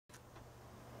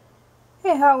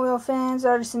Hey Hot Wheel fans,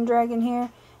 Artisan Dragon here,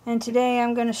 and today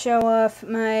I'm going to show off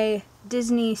my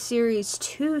Disney Series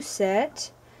 2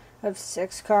 set of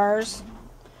 6 cars.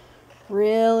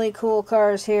 Really cool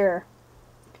cars here.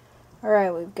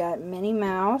 Alright, we've got Minnie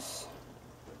Mouse,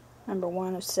 number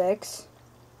 1 of 6.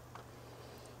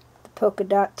 The polka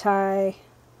dot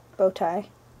bow tie.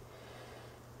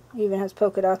 Even has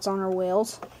polka dots on her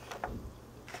wheels.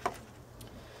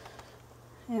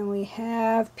 And we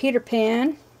have Peter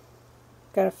Pan.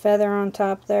 Got a feather on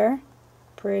top there.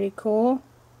 Pretty cool.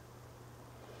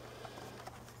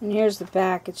 And here's the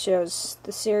back. It shows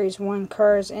the Series 1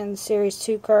 cars and the Series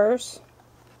 2 cars.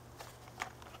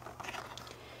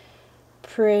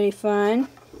 Pretty fun.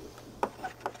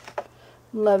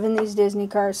 Loving these Disney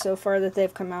cars so far that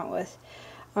they've come out with.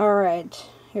 Alright,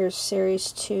 here's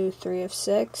Series 2, 3 of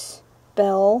 6.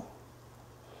 Belle.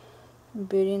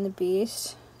 Beauty and the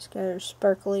Beast. She's got her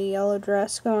sparkly yellow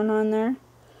dress going on there.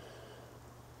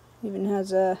 Even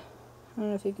has a, I don't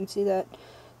know if you can see that,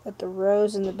 got the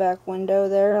rose in the back window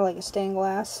there, like a stained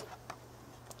glass.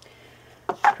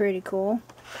 Pretty cool.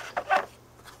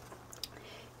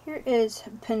 Here is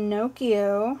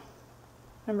Pinocchio,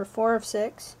 number 4 of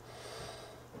 6.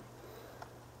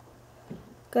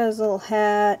 Got his little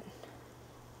hat,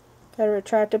 got a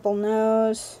retractable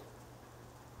nose.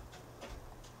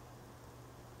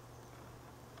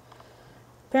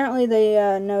 Apparently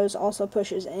the nose also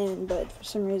pushes in, but for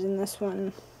some reason this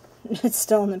one, it's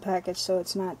still in the package, so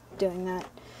it's not doing that.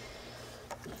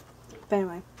 But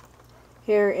anyway,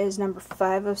 here is number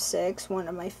 5 of 6, one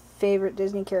of my favorite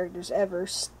Disney characters ever,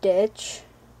 Stitch.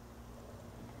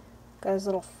 Got his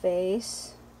little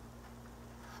face.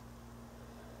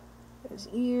 Got his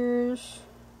ears.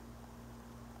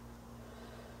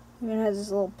 Even has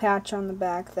his little patch on the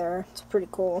back there. It's pretty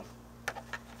cool.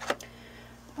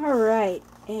 Alright.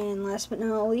 And last but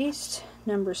not least,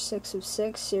 number 6 of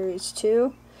 6, Series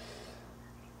 2,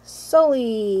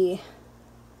 Sully,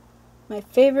 my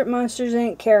favorite Monsters,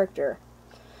 Inc. character.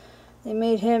 They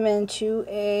made him into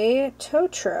a tow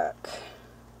truck.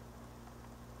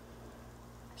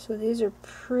 So these are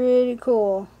pretty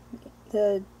cool.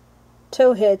 The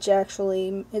tow hitch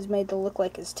actually is made to look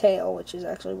like his tail, which is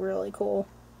actually really cool.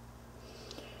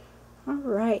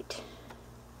 Alright.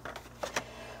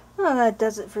 Well, that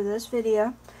does it for this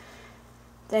video.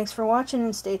 Thanks for watching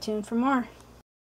and stay tuned for more.